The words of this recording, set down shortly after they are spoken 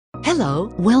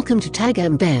Hello, welcome to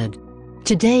Tagembed.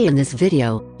 Today in this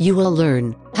video, you will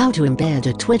learn how to embed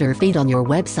a Twitter feed on your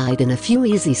website in a few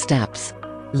easy steps.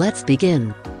 Let's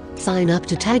begin. Sign up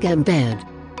to Tagembed.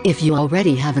 If you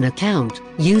already have an account,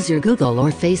 use your Google or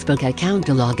Facebook account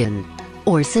to log in.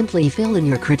 Or simply fill in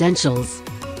your credentials.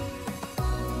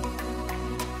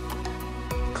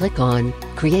 Click on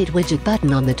Create Widget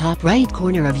button on the top right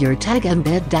corner of your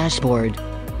Tagembed dashboard.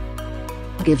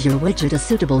 Give your widget a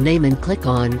suitable name and click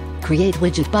on Create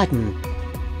Widget button.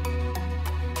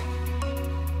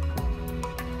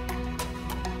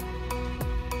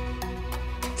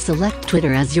 Select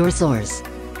Twitter as your source.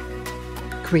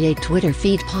 Create Twitter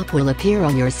feed pop will appear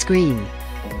on your screen.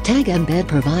 Tagembed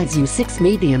provides you 6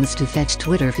 mediums to fetch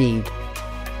Twitter feed.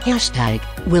 Hashtag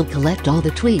will collect all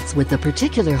the tweets with the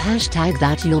particular hashtag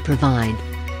that you'll provide.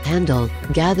 Handle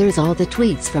gathers all the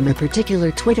tweets from a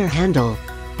particular Twitter handle.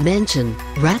 Mention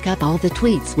rack up all the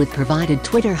tweets with provided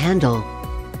Twitter handle.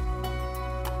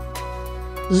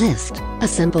 List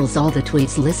assembles all the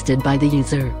tweets listed by the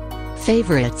user.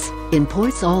 Favorites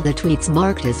imports all the tweets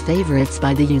marked as favorites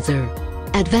by the user.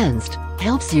 Advanced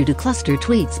helps you to cluster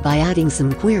tweets by adding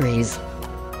some queries.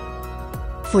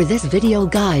 For this video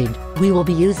guide, we will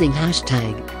be using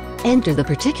hashtag. Enter the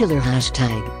particular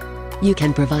hashtag. You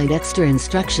can provide extra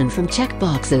instruction from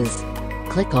checkboxes.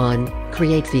 Click on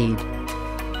Create Feed.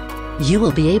 You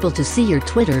will be able to see your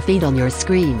Twitter feed on your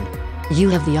screen. You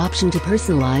have the option to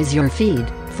personalize your feed.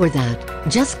 For that,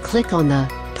 just click on the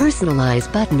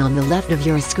Personalize button on the left of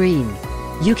your screen.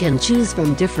 You can choose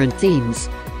from different themes.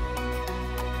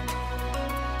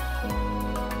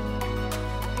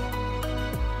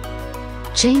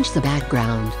 Change the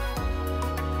background.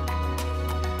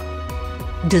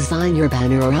 Design your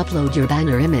banner or upload your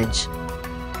banner image.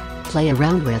 Play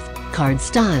around with card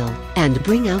style and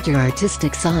bring out your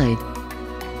artistic side.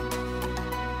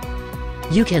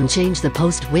 You can change the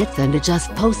post width and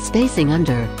adjust post spacing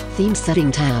under Theme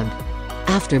Setting tab.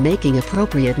 After making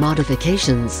appropriate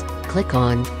modifications, click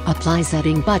on Apply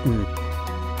Setting button.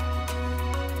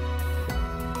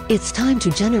 It's time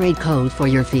to generate code for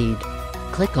your feed.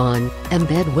 Click on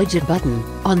Embed Widget button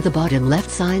on the bottom left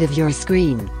side of your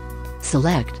screen.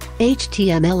 Select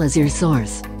HTML as your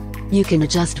source. You can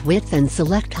adjust width and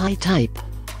select high type.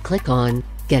 Click on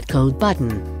Get Code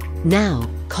button. Now,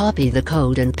 copy the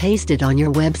code and paste it on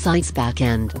your website's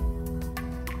backend.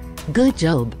 Good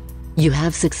job! You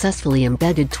have successfully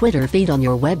embedded Twitter feed on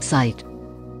your website.